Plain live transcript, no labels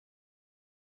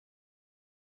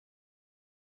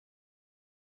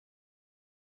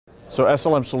So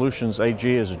SLM Solutions AG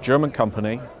is a German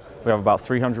company. We have about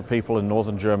 300 people in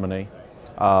northern Germany.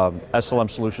 SLM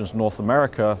Solutions North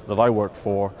America that I work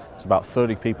for is about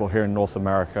 30 people here in North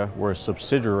America. We're a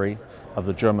subsidiary of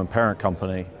the German parent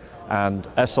company, and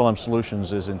SLM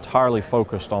Solutions is entirely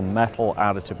focused on metal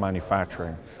additive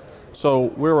manufacturing. So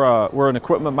we're an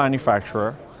equipment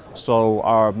manufacturer, so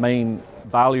our main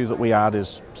value that we add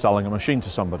is selling a machine to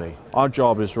somebody. Our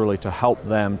job is really to help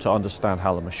them to understand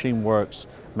how the machine works,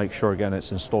 make sure again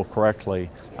it's installed correctly,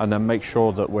 and then make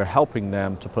sure that we're helping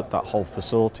them to put that whole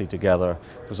facility together,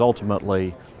 because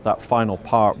ultimately that final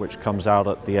part which comes out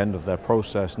at the end of their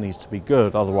process needs to be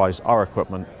good, otherwise our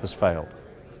equipment has failed.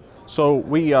 So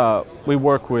we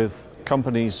work with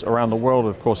companies around the world,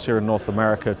 of course here in North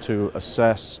America, to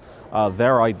assess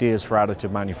their ideas for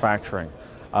additive manufacturing.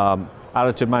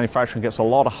 Additive manufacturing gets a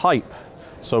lot of hype,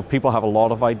 so people have a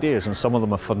lot of ideas, and some of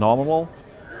them are phenomenal,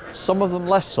 some of them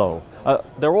less so.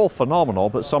 They're all phenomenal,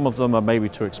 but some of them are maybe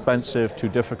too expensive, too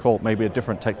difficult, maybe a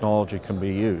different technology can be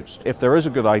used. If there is a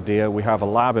good idea, we have a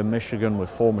lab in Michigan with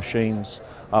 4 machines.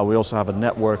 We also have a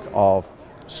network of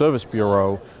service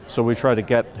bureau, so we try to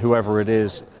get whoever it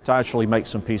is to actually make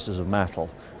some pieces of metal.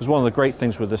 Because one of the great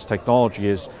things with this technology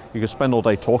is you can spend all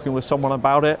day talking with someone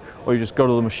about it, or you just go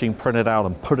to the machine, print it out,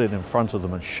 and put it in front of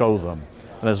them and show them.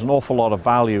 And there's an awful lot of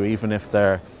value, even if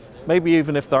maybe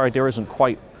even if their idea isn't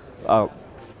quite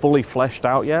fully fleshed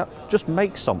out yet, just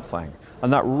make something.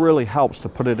 And that really helps to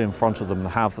put it in front of them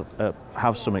and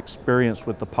have some experience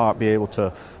with the part, be able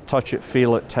to touch it,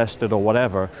 feel it, test it, or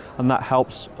whatever, and that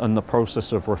helps in the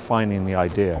process of refining the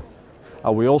idea.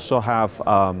 We also have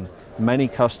many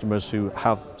customers who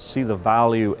see the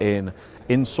value in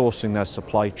insourcing their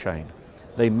supply chain.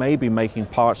 They may be making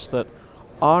parts that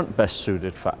aren't best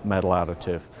suited for metal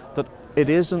additive, that it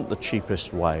isn't the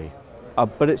cheapest way,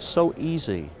 but it's so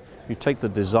easy. You take the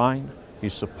design, you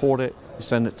support it, you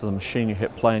send it to the machine, you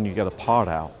hit play, and you get a part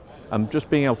out. And just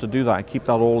being able to do that and keep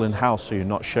that all in-house, so you're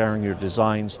not sharing your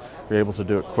designs, you're able to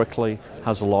do it quickly,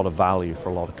 has a lot of value for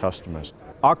a lot of customers.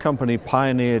 Our company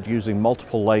pioneered using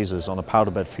multiple lasers on a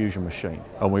powder bed fusion machine,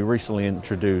 and we recently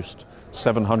introduced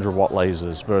 700 watt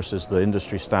lasers versus the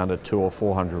industry standard 200 or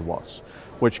 400 watts,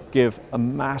 which give a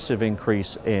massive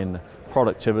increase in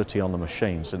productivity on the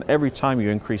machines. And every time you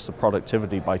increase the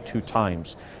productivity by 2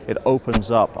 times, it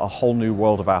opens up a whole new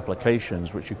world of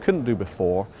applications which you couldn't do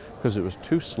before because it was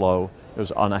too slow, it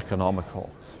was uneconomical.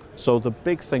 So the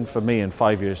big thing for me in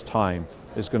 5 years' time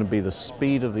is going to be the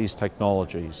speed of these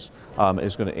technologies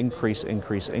is going to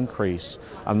increase,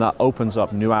 and that opens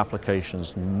up new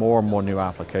applications, more and more new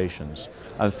applications.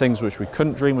 And things which we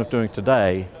couldn't dream of doing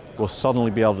today, we'll suddenly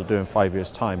be able to do in 5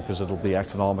 years' time because it'll be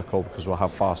economical, because we'll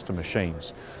have faster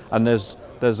machines. And there's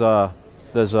a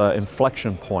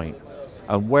inflection point.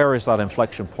 And where is that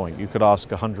inflection point? You could ask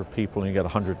 100 people and you get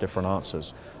 100 different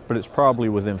answers. But it's probably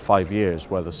within 5 years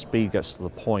where the speed gets to the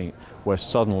point where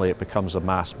suddenly it becomes a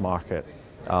mass market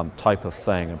type of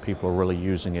thing, and people are really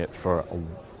using it for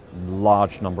a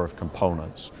large number of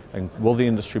components. And will the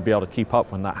industry be able to keep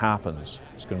up when that happens?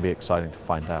 It's going to be exciting to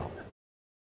find out.